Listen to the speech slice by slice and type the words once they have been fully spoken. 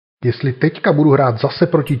jestli teďka budu hrát zase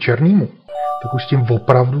proti černému, tak už s tím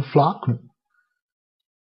opravdu fláknu.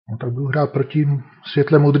 No tak budu hrát proti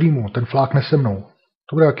světle modrýmu, ten flákne se mnou.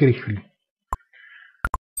 To bude taky rychlý.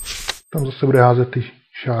 Tam zase bude házet ty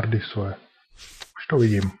šárdy svoje. Už to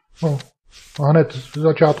vidím. No, a hned z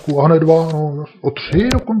začátku, a hned 2, no, o 3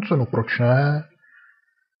 dokonce, no proč ne?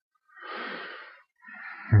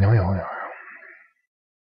 Jo.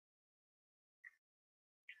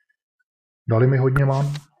 Dali mi hodně man,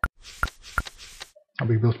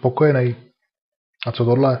 abych byl spokojený. A co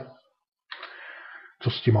tohle?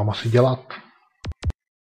 Co s tím mám asi dělat?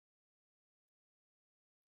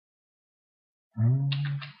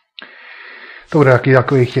 To bude taky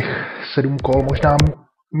takových těch 7 kol, možná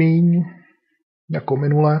míň, jako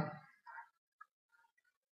minule.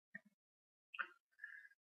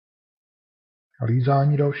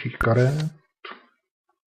 Lízání dalších karet.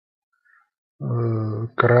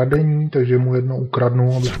 Kradení, takže mu jedno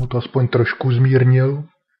ukradnu, abych mu to aspoň trošku zmírnil.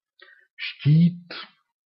 Štít.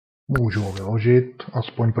 Můžu ho vyložit,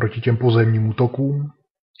 aspoň proti těm pozemním útokům.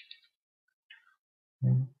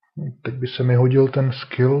 Teď by se mi hodil ten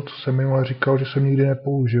skill, co jsem minule říkal, že jsem nikdy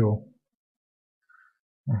nepoužil.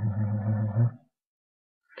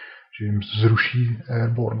 Že jim zruší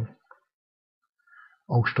Airborne.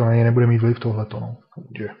 A už to na něj nebude mít vliv tohleto. No.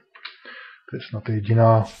 To je snad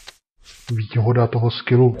jediná výhoda toho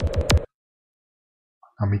skillu.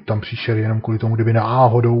 A mít tam příšery jenom kvůli tomu, kdyby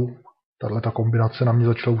náhodou tato kombinace na mě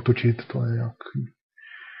začala útočit, to je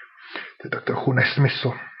tak trochu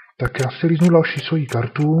nesmysl. Tak já si líznu další svoji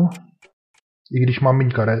kartu, i když mám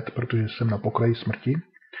méně karet, protože jsem na pokraji smrti,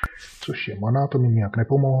 což je mana, to mi nějak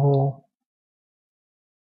nepomohlo.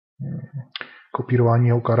 Kopírování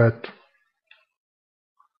jeho karet.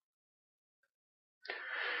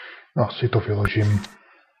 Asi to vyložím.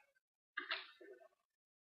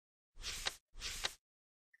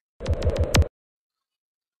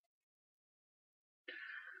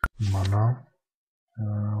 Mana.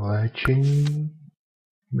 Léčení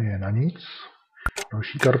mi je na nic.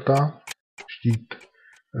 Další karta. Štít.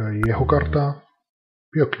 Jeho karta.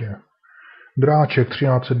 Pěkně. Dráček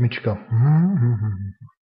 13 sedmička.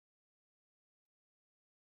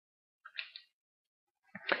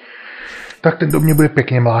 Tak ten do mě bude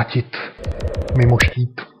pěkně mlátit. Mimo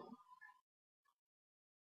štít.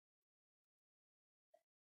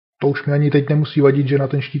 To už mi ani teď nemusí vadit, že na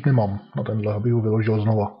ten štít nemám. Na tenhle, abych ho vyložil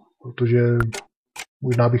znova. Protože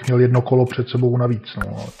možná bych měl jedno kolo před sebou navíc, no,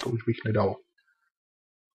 ale to už bych nedal.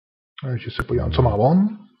 Takže se podívám, co má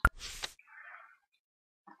on.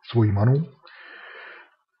 Svoji manu.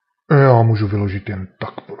 Já můžu vyložit jen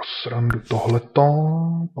tak pro srandu tohleto,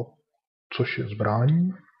 což je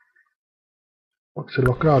zbraň. Pak se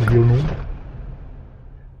dvakrát healnu.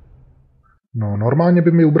 No, normálně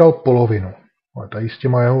by mi ubral polovinu, ale tady s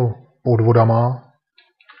těma jeho podvodama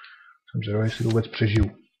jsem zvědavý, jestli to vůbec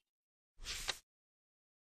přežiju.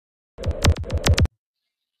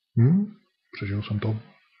 Přežil jsem to.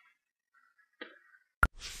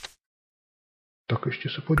 Tak ještě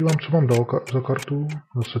se podívám, co mám dal za kartu.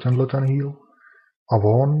 Zase tenhle ten heal. A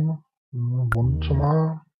on co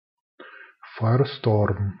má?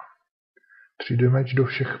 Firestorm. 3 damage do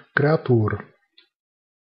všech kreatur.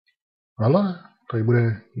 Ale tady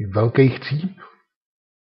bude i velký chcíp.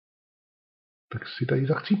 Tak si tady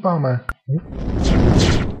zachcípáme.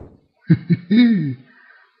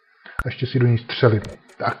 A ještě si do ní střelím.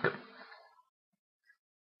 Tak.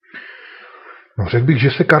 No, řekl bych, že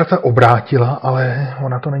se karta obrátila, ale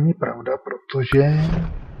ona to není pravda, protože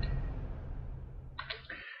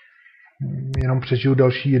jenom přežiju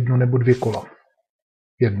další 1 nebo 2 kola.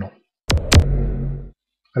 1.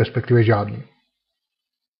 Respektive žádný.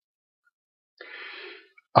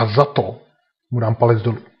 A za to mu dám palec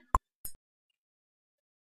dolů.